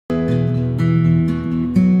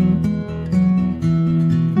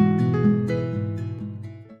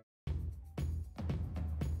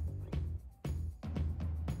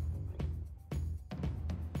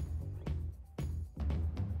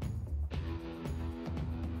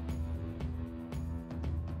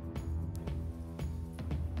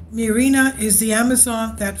Myrina is the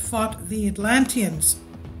Amazon that fought the Atlanteans.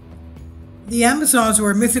 The Amazons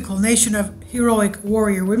were a mythical nation of heroic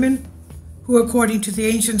warrior women who, according to the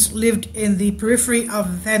ancients, lived in the periphery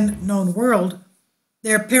of the then-known world.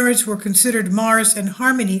 Their parents were considered Mars and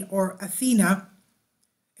Harmony, or Athena.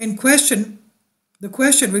 The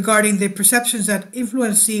question regarding the perceptions that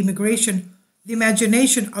influenced the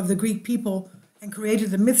imagination of the Greek people and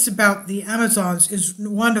created the myths about the Amazons is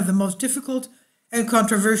one of the most difficult and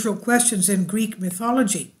controversial questions in Greek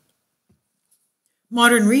mythology.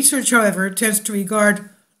 Modern research, however, tends to regard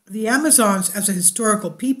the Amazons as a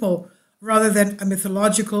historical people rather than a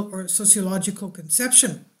mythological or sociological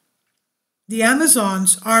conception. The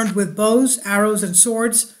Amazons, armed with bows, arrows, and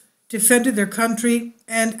swords, defended their country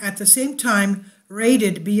and at the same time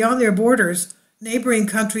raided beyond their borders neighboring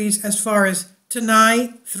countries as far as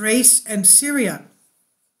Tanai, Thrace, and Syria.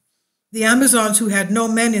 The Amazons, who had no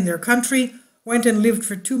men in their country, went and lived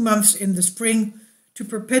for 2 months in the spring to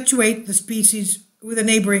perpetuate the species with a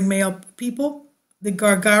neighboring male people, the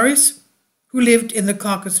Gargaris, who lived in the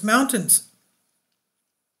Caucasus Mountains.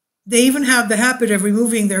 They even have the habit of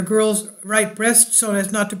removing their girls' right breast so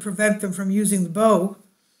as not to prevent them from using the bow.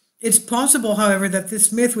 It's possible, however, that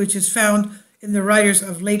this myth, which is found in the writers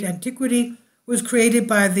of late antiquity, was created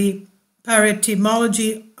by the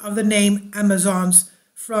paretymology of the name Amazons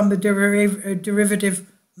from the derivative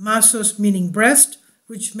masos, meaning breast,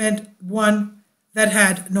 which meant one that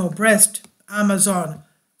had no breast, Amazon,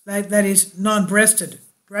 that is non-breasted,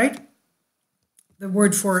 right? The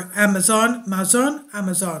word for Amazon,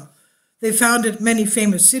 Amazon. They founded many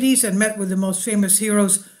famous cities and met with the most famous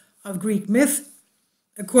heroes of Greek myth.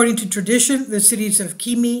 According to tradition, the cities of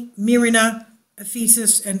Kimi, Myrina,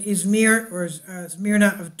 Ephesus, and Izmir, or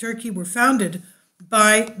Smyrna of Turkey, were founded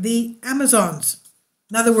by the Amazons.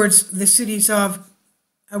 In other words, the cities of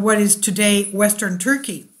what is today Western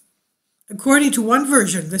Turkey. According to one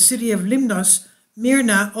version, the city of Limnos,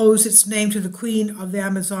 Myrna, owes its name to the queen of the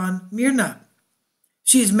Amazon, Myrna.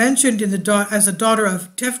 She is mentioned as the daughter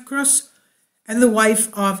of Teucros and the wife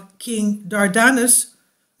of King Dardanus.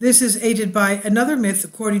 This is aided by another myth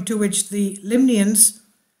according to which the Limnians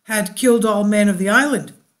had killed all men of the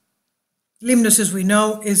island. Limnos, as we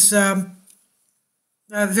know, is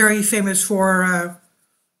very famous for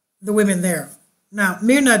the women there. Now,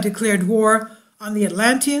 Myrna declared war on the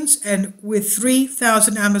Atlanteans and with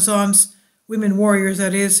 3,000 Amazons, women warriors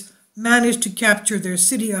that is, managed to capture their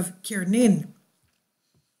city of Kiernin.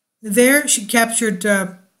 There she captured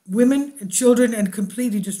women and children and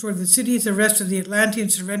completely destroyed the cities. The rest of the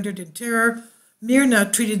Atlanteans surrendered in terror.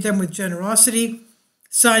 Myrna treated them with generosity,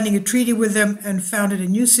 signing a treaty with them, and founded a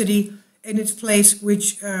new city in its place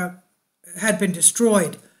which had been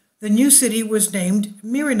destroyed. The new city was named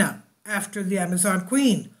Myrina, after the Amazon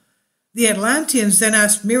queen. The Atlanteans then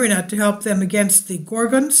asked Myrina to help them against the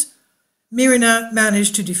Gorgons. Myrina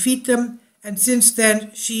managed to defeat them, and since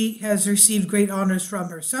then she has received great honors from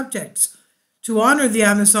her subjects. To honor the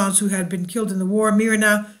Amazons who had been killed in the war,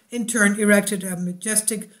 Myrina in turn erected a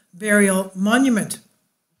majestic burial monument.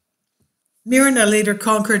 Myrina later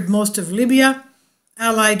conquered most of Libya,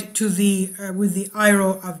 allied with the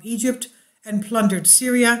Iro of Egypt, and plundered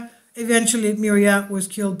Syria. Eventually, Myrina was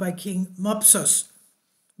killed by King Mopsos.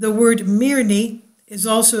 The word Myrni is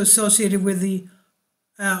also associated with the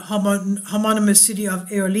homonymous city of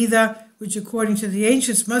Eolida, which according to the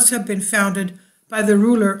ancients must have been founded by the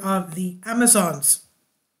ruler of the Amazons.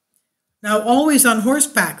 Now, always on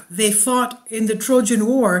horseback, they fought in the Trojan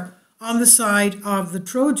War on the side of the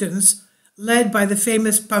Trojans, led by the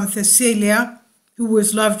famous Penthesilea, who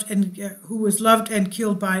was loved and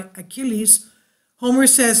killed by Achilles. Homer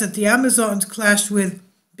says that the Amazons clashed with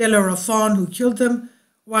Bellerophon, who killed them,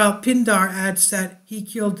 while Pindar adds that he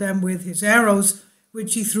killed them with his arrows,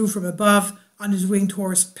 which he threw from above on his winged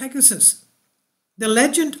horse Pegasus. The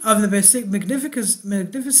legend of the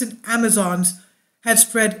magnificent Amazons had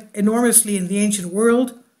spread enormously in the ancient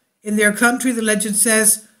world. In their country, the legend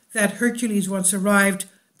says that Hercules once arrived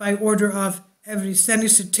by order of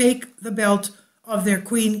Evrysthenes to take the belt of their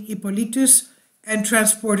queen Hippolytus and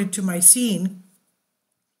transport it to Mycene.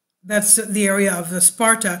 That's the area of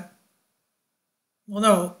Sparta. Well,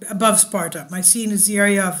 no, above Sparta. Mycene is the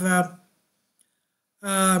area of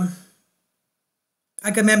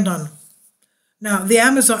Agamemnon. Now, the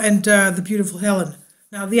Amazon and the beautiful Helen.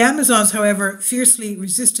 Now, the Amazons, however, fiercely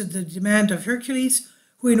resisted the demand of Hercules,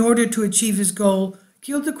 who, in order to achieve his goal,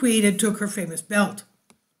 killed the queen and took her famous belt.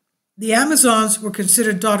 The Amazons were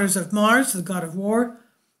considered daughters of Mars, the god of war,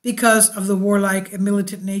 because of the warlike and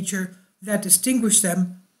militant nature that distinguished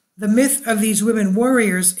them. The myth of these women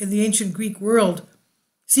warriors in the ancient Greek world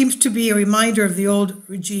seems to be a reminder of the old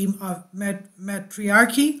regime of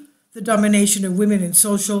matriarchy, the domination of women in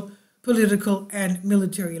social, political, and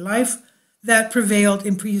military life that prevailed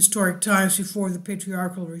in prehistoric times before the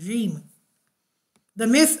patriarchal regime. The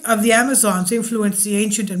myth of the Amazons influenced the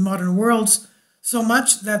ancient and modern worlds so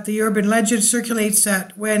much that the urban legend circulates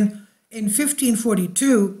that when, in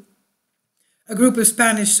 1542, a group of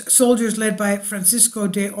Spanish soldiers led by Francisco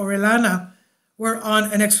de Orellana were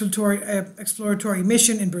on an exploratory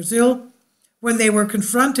mission in Brazil when they were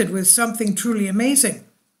confronted with something truly amazing.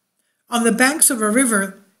 On the banks of a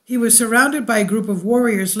river, he was surrounded by a group of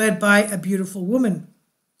warriors led by a beautiful woman.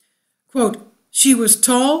 Quote, "She was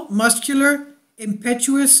tall, muscular,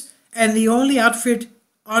 impetuous, and the only outfit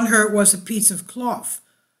on her was a piece of cloth."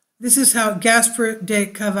 This is how Gaspar de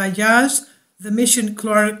Cavallas, the mission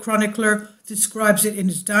chronicler, describes it in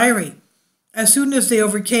his diary. As soon as they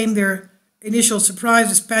overcame their initial surprise,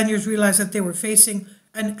 the Spaniards realized that they were facing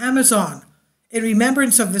an Amazon. In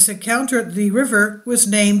remembrance of this encounter, the river was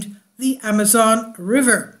named the Amazon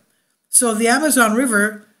River. So the Amazon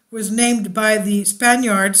River was named by the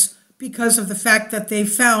Spaniards because of the fact that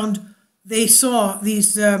they saw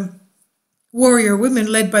these warrior women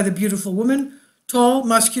led by the beautiful woman, tall,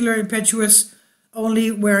 muscular, impetuous, only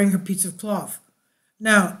wearing her piece of cloth.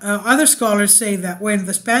 Now, other scholars say that when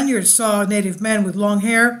the Spaniards saw native men with long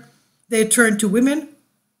hair, they turned to women,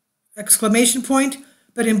 exclamation point.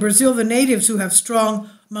 But in Brazil, the natives who have strong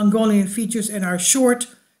Mongolian features and are short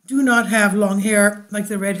do not have long hair like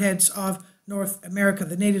the redheads of North America,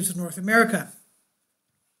 the natives of North America.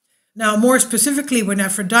 Now, more specifically, when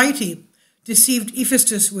Aphrodite deceived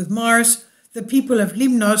Hephaestus with Mars, the people of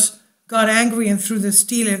Limnos got angry and threw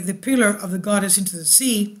the pillar of the goddess into the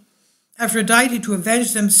sea. Aphrodite, to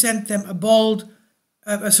avenge them, sent them a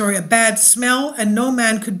bad smell, and no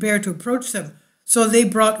man could bear to approach them. So they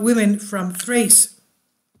brought women from Thrace.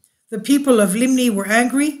 The people of Limni were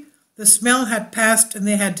angry. The smell had passed, and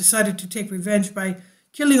they had decided to take revenge by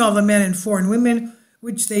killing all the men and foreign women,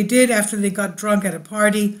 which they did after they got drunk at a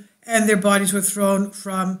party, and their bodies were thrown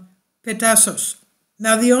from Petassos.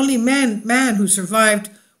 Now, the only man who survived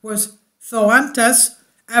was Thoantas,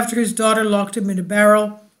 after his daughter locked him in a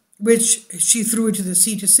barrel, which she threw into the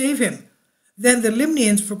sea to save him. Then the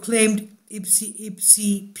Limnians proclaimed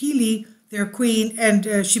Ipsipili their queen,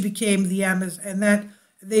 and she became the Amazon, and that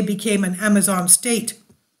they became an Amazon state.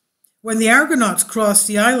 When the Argonauts crossed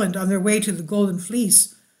the island on their way to the Golden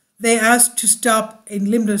Fleece, they asked to stop in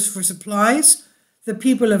Limnos for supplies. The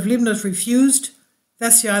people of Limnos refused.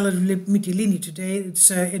 That's the island of Mytilene today. It's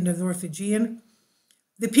in the North Aegean.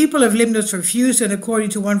 The people of Limnos refused, and according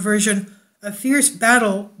to one version, a fierce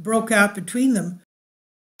battle broke out between them.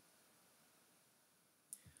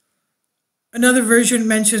 Another version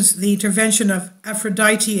mentions the intervention of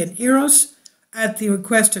Aphrodite and Eros at the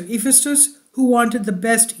request of Hephaestus, who wanted the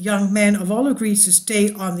best young men of all of Greece to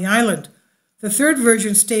stay on the island. The third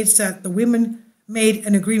version states that the women made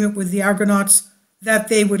an agreement with the Argonauts that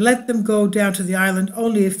they would let them go down to the island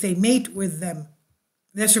only if they mate with them.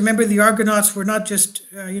 Let's remember the Argonauts were not just,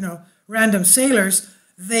 random sailors.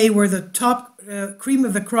 They were the top cream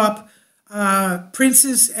of the crop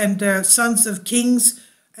princes and sons of kings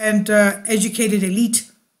and educated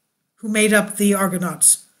elite who made up the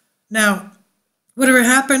Argonauts. Now, whatever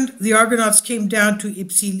happened, the Argonauts came down to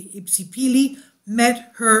Ipsipili,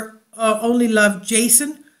 met her only love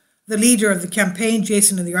Jason, the leader of the campaign,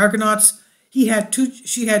 Jason and the Argonauts. She had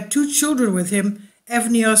two children with him,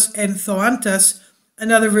 Evnios and Thoantas.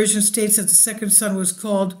 Another version states that the second son was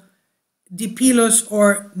called Dipilos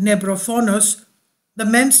or Nebrophonos. The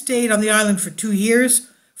men stayed on the island for 2 years,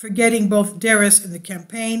 forgetting both Dares and the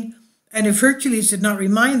campaign, and if Hercules did not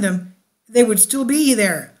remind them, they would still be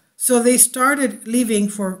there. So they started leaving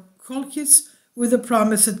for Colchis with a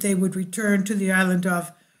promise that they would return to the island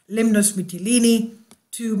of Limnos Mytilene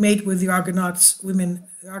to mate with the Argonaut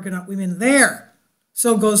women there.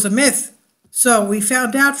 So goes the myth. So we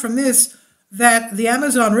found out from this that the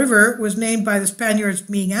Amazon River was named by the Spaniards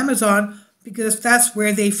being Amazon because that's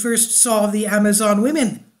where they first saw the Amazon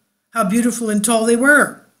women, how beautiful and tall they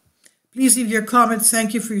were. Please leave your comments.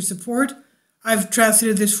 Thank you for your support. I've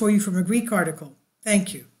translated this for you from a Greek article.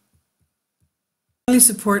 Thank you. Please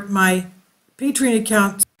support my Patreon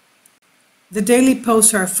account. The daily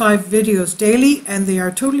posts are 5 videos daily, and they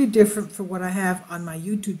are totally different from what I have on my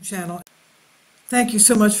YouTube channel. Thank you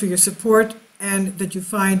so much for your support and that you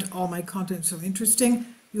find all my content so interesting.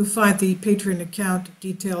 You'll find the Patreon account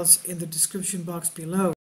details in the description box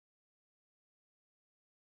below.